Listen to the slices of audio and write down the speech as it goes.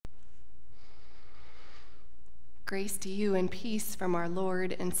Grace to you and peace from our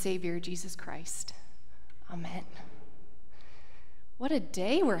Lord and Savior, Jesus Christ. Amen. What a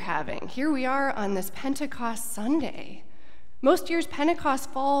day we're having. Here we are on this Pentecost Sunday. Most years, Pentecost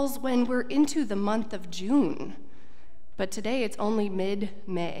falls when we're into the month of June, but today it's only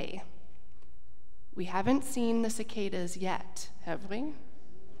mid-May. We haven't seen the cicadas yet, have we?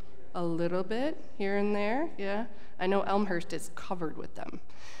 A little bit here and there, yeah. I know Elmhurst is covered with them.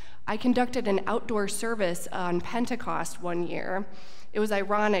 I conducted an outdoor service on Pentecost one year. It was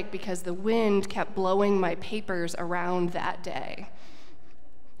ironic because the wind kept blowing my papers around that day.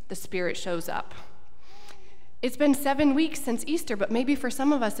 The Spirit shows up. It's been 7 weeks since Easter, but maybe for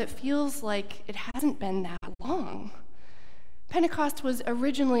some of us it feels like it hasn't been that long. Pentecost was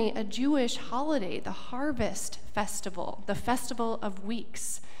originally a Jewish holiday, the harvest festival, the festival of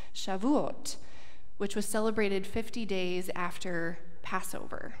weeks, Shavuot, which was celebrated 50 days after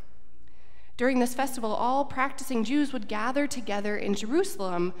Passover. During this festival, all practicing Jews would gather together in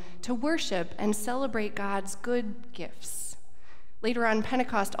Jerusalem to worship and celebrate God's good gifts. Later on,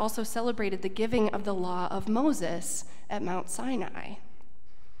 Pentecost also celebrated the giving of the law of Moses at Mount Sinai.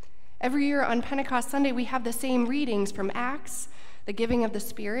 Every year on Pentecost Sunday, we have the same readings from Acts, the giving of the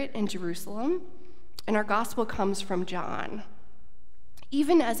Spirit in Jerusalem, and our gospel comes from John.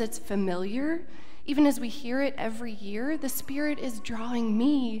 Even as it's familiar, even as we hear it every year, the Spirit is drawing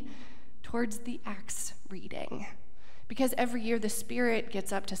me towards the Acts reading. Because every year the Spirit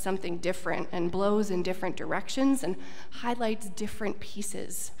gets up to something different and blows in different directions and highlights different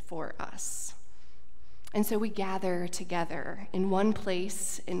pieces for us. And so we gather together in one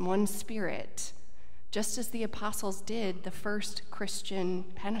place, in one spirit, just as the apostles did the first Christian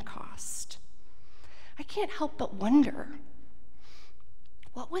Pentecost. I can't help but wonder,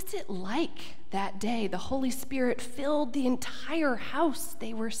 what was it like that day the Holy Spirit filled the entire house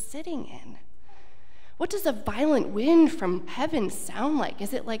they were sitting in? What does a violent wind from heaven sound like?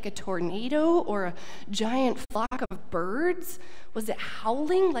 Is it like a tornado or a giant flock of birds? Was it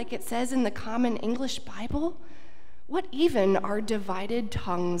howling like it says in the Common English Bible? What even are divided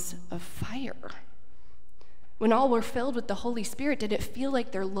tongues of fire? When all were filled with the Holy Spirit, did it feel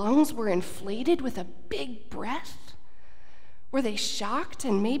like their lungs were inflated with a big breath? Were they shocked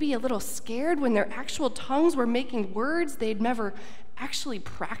and maybe a little scared when their actual tongues were making words they'd never actually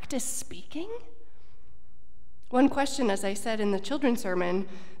practiced speaking? One question, as I said in the children's sermon,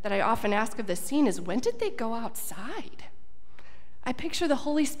 that I often ask of this scene is, when did they go outside? I picture the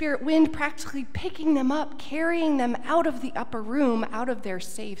Holy Spirit wind practically picking them up, carrying them out of the upper room, out of their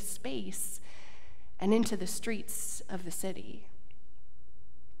safe space, and into the streets of the city.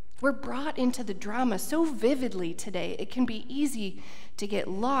 We're brought into the drama so vividly today, it can be easy to get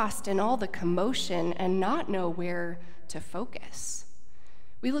lost in all the commotion and not know where to focus.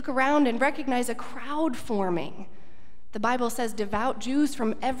 We look around and recognize a crowd forming. The Bible says devout Jews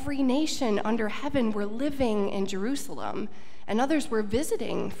from every nation under heaven were living in Jerusalem, and others were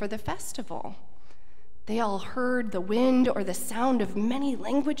visiting for the festival. They all heard the wind or the sound of many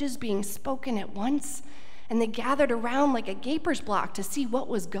languages being spoken at once, and they gathered around like a gaper's block to see what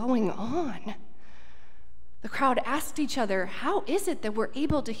was going on. The crowd asked each other, how is it that we're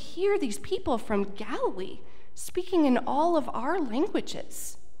able to hear these people from Galilee speaking in all of our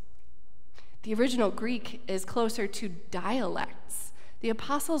languages? The original Greek is closer to dialects. The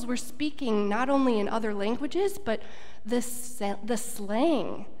apostles were speaking not only in other languages, but the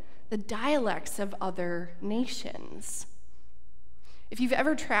slang, the dialects of other nations. If you've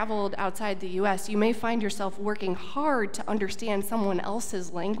ever traveled outside the US, you may find yourself working hard to understand someone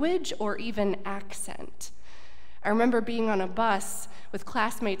else's language or even accent. I remember being on a bus with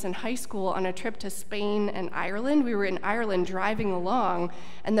classmates in high school on a trip to Spain and Ireland. We were in Ireland driving along,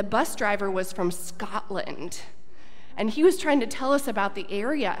 and the bus driver was from Scotland. And he was trying to tell us about the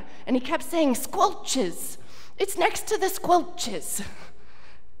area, and he kept saying, "Squelches, it's next to the Squelches."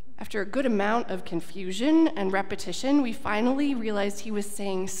 After a good amount of confusion and repetition, we finally realized he was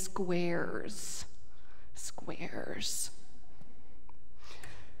saying squares. Squares.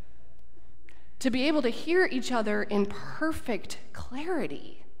 To be able to hear each other in perfect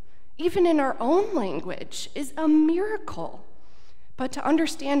clarity, even in our own language, is a miracle. But to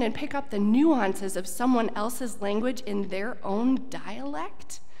understand and pick up the nuances of someone else's language in their own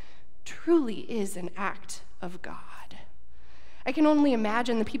dialect truly is an act of God. I can only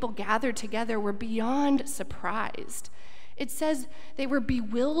imagine the people gathered together were beyond surprised. It says they were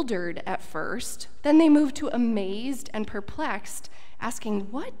bewildered at first, then they moved to amazed and perplexed,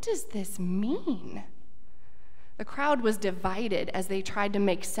 asking, what does this mean? The crowd was divided as they tried to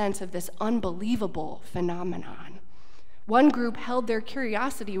make sense of this unbelievable phenomenon. One group held their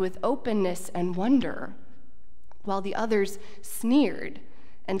curiosity with openness and wonder. while the others sneered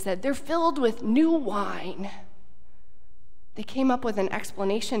and said, "They're filled with new wine." They came up with an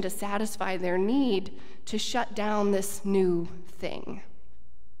explanation to satisfy their need to shut down this new thing.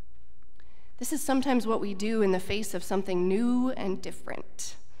 This is sometimes what we do in the face of something new and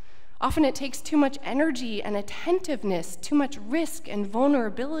different. Often it takes too much energy and attentiveness, too much risk and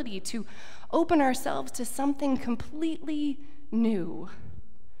vulnerability to open ourselves to something completely new.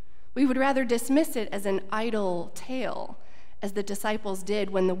 We would rather dismiss it as an idle tale, as the disciples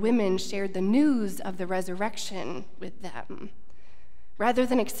did when the women shared the news of the resurrection with them, rather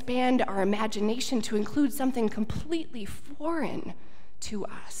than expand our imagination to include something completely foreign to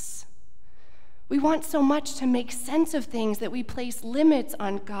us. We want so much to make sense of things that we place limits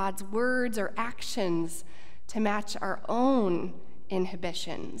on God's words or actions to match our own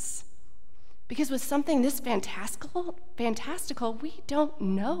inhibitions. Because with something this fantastical, we don't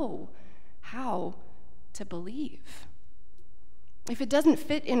know how to believe. If it doesn't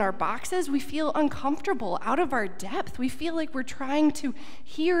fit in our boxes, we feel uncomfortable, out of our depth. We feel like we're trying to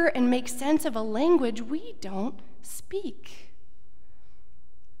hear and make sense of a language we don't speak.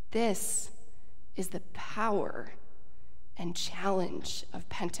 This is the power and challenge of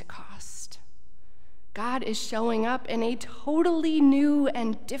Pentecost. God is showing up in a totally new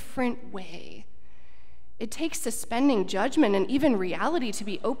and different way. It takes suspending judgment and even reality to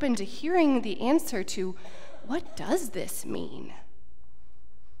be open to hearing the answer to, what does this mean?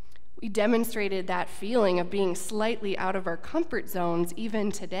 We demonstrated that feeling of being slightly out of our comfort zones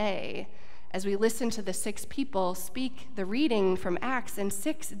even today as we listen to the 6 people speak the reading from Acts in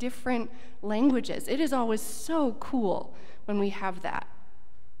 6 different languages. It is always so cool when we have that.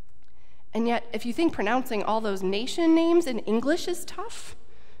 And yet, if you think pronouncing all those nation names in English is tough,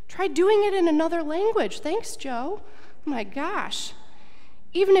 try doing it in another language. Thanks, Joe. Oh my gosh.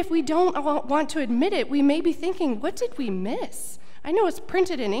 Even if we don't want to admit it, we may be thinking, what did we miss? I know it's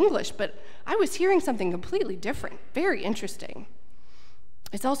printed in English, but I was hearing something completely different. Very interesting.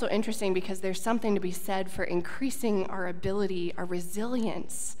 It's also interesting because there's something to be said for increasing our ability, our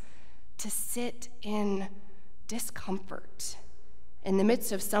resilience to sit in discomfort in the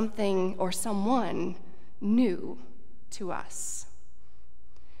midst of something or someone new to us.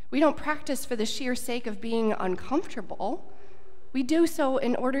 We don't practice for the sheer sake of being uncomfortable. We do so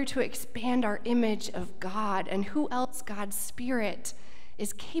in order to expand our image of God and who else God's Spirit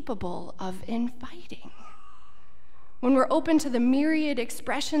is capable of inviting. When we're open to the myriad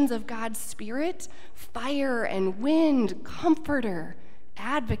expressions of God's Spirit, fire and wind, comforter,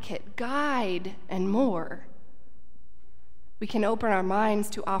 advocate, guide, and more, we can open our minds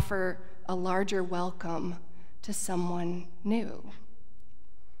to offer a larger welcome to someone new.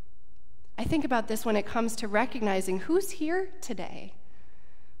 I think about this when it comes to recognizing who's here today,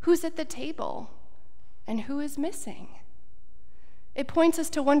 who's at the table, and who is missing. It points us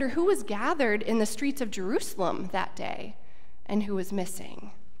to wonder who was gathered in the streets of Jerusalem that day and who was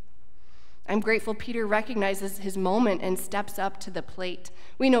missing. I'm grateful Peter recognizes his moment and steps up to the plate.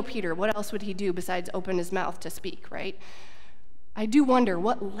 We know Peter. What else would he do besides open his mouth to speak, right? I do wonder,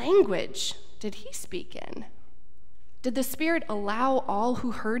 what language did he speak in? Did the Spirit allow all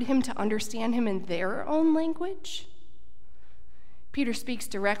who heard him to understand him in their own language? Peter speaks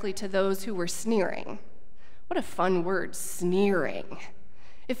directly to those who were sneering. What a fun word, sneering.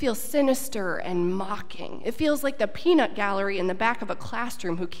 It feels sinister and mocking. It feels like the peanut gallery in the back of a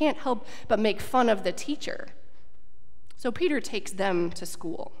classroom who can't help but make fun of the teacher. So Peter takes them to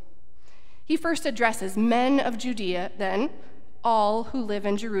school. He first addresses men of Judea, then all who live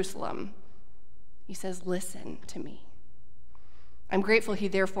in Jerusalem. He says, "Listen to me." I'm grateful he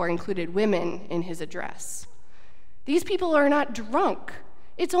therefore included women in his address. These people are not drunk.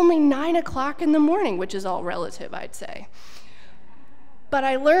 It's only 9 o'clock in the morning, which is all relative, I'd say. But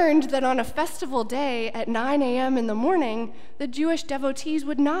I learned that on a festival day at 9 a.m. in the morning, the Jewish devotees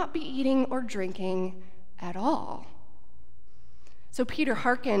would not be eating or drinking at all. So Peter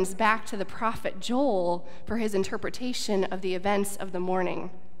hearkens back to the prophet Joel for his interpretation of the events of the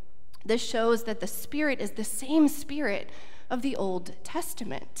morning. This shows that the Spirit is the same Spirit of the Old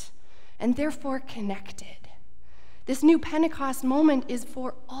Testament, and therefore connected. This new Pentecost moment is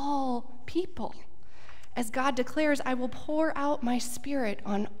for all people. As God declares, "I will pour out my Spirit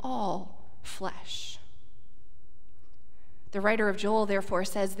on all flesh." The writer of Joel therefore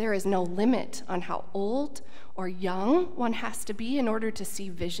says there is no limit on how old or young one has to be in order to see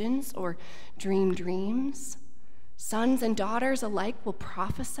visions or dream dreams. Sons and daughters alike will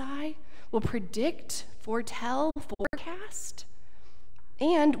prophesy, will predict, foretell, forecast.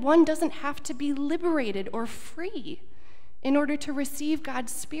 And one doesn't have to be liberated or free in order to receive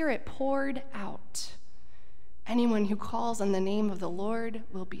God's Spirit poured out. Anyone who calls on the name of the Lord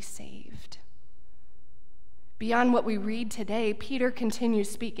will be saved. Beyond what we read today, Peter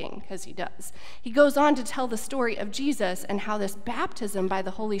continues speaking, because he does. He goes on to tell the story of Jesus and how this baptism by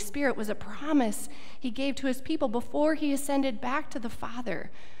the Holy Spirit was a promise he gave to his people before he ascended back to the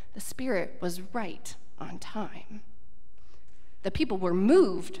Father. The Spirit was right on time. The people were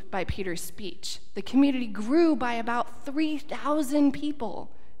moved by Peter's speech. The community grew by about 3,000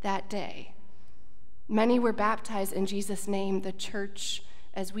 people that day. Many were baptized in Jesus' name. The church,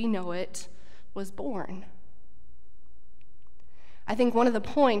 as we know it, was born. I think one of the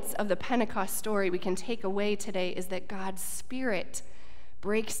points of the Pentecost story we can take away today is that God's Spirit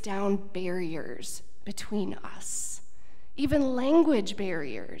breaks down barriers between us, even language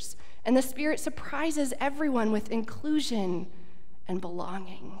barriers, and the Spirit surprises everyone with inclusion and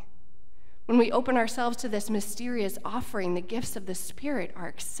belonging. When we open ourselves to this mysterious offering, the gifts of the Spirit are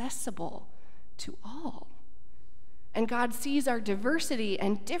accessible to all. And God sees our diversity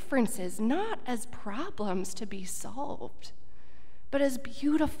and differences not as problems to be solved, but as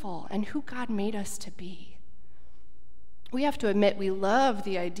beautiful and who God made us to be. We have to admit we love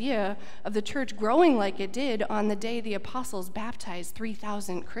the idea of the church growing like it did on the day the apostles baptized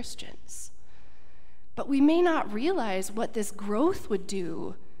 3,000 Christians. But we may not realize what this growth would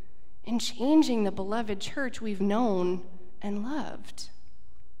do in changing the beloved church we've known and loved.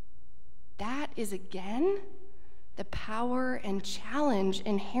 That is, again, the power and challenge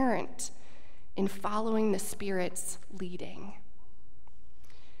inherent in following the Spirit's leading.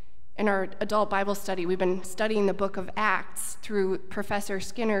 In our adult Bible study, we've been studying the book of Acts through Professor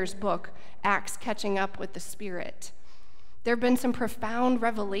Skinner's book, Acts Catching Up with the Spirit. There have been some profound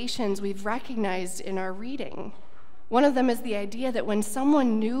revelations we've recognized in our reading. One of them is the idea that when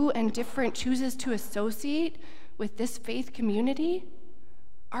someone new and different chooses to associate with this faith community,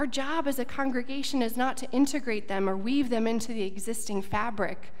 our job as a congregation is not to integrate them or weave them into the existing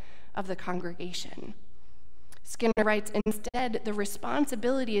fabric of the congregation. Skinner writes, instead, the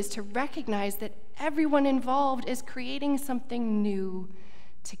responsibility is to recognize that everyone involved is creating something new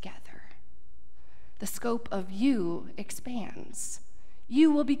together. The scope of you expands.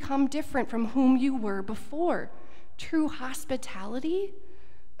 You will become different from whom you were before. True hospitality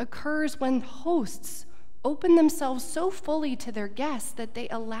occurs when hosts open themselves so fully to their guests that they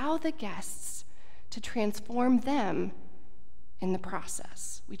allow the guests to transform them in the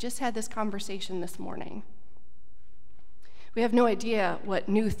process. We just had this conversation this morning. We have no idea what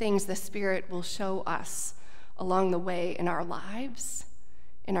new things the Spirit will show us along the way in our lives,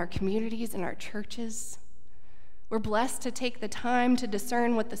 in our communities, in our churches. We're blessed to take the time to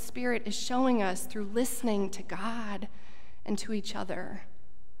discern what the Spirit is showing us through listening to God and to each other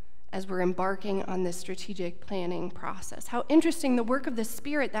as we're embarking on this strategic planning process. How interesting the work of the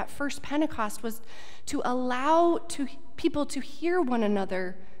Spirit that first Pentecost was to allow people to hear one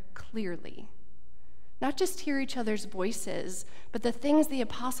another clearly. Not just hear each other's voices, but the things the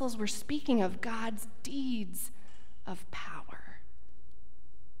apostles were speaking of, God's deeds of power.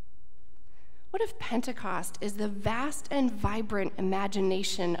 What if Pentecost is the vast and vibrant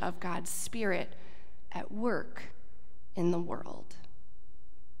imagination of God's Spirit at work in the world?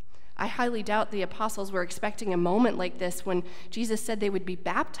 I highly doubt the apostles were expecting a moment like this when Jesus said they would be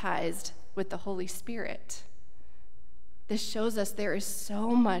baptized with the Holy Spirit. This shows us there is so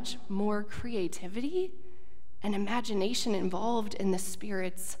much more creativity and imagination involved in the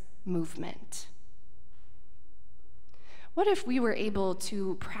Spirit's movement. What if we were able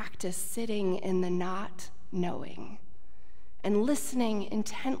to practice sitting in the not knowing and listening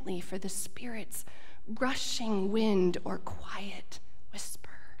intently for the Spirit's rushing wind or quiet whisper?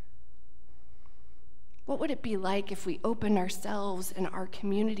 What would it be like if we opened ourselves and our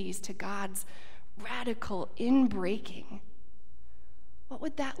communities to God's radical inbreaking? What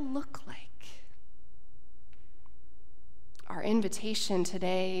would that look like? Our invitation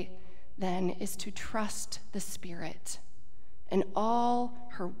today, then, is to trust the Spirit in all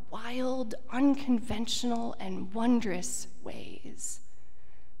her wild, unconventional, and wondrous ways.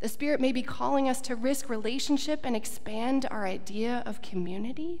 The Spirit may be calling us to risk relationship and expand our idea of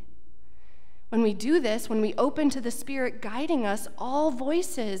community. When we do this, when we open to the Spirit guiding us, all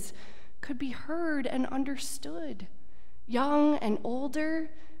voices could be heard and understood, young and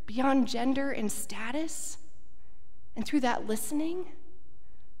older, beyond gender and status. And through that listening,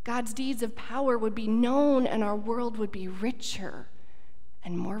 God's deeds of power would be known and our world would be richer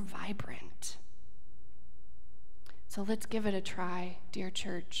and more vibrant. So let's give it a try, dear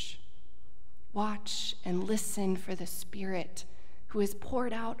church. Watch and listen for the Spirit who is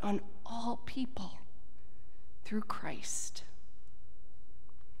poured out on all people through Christ.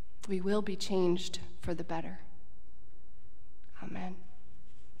 We will be changed for the better.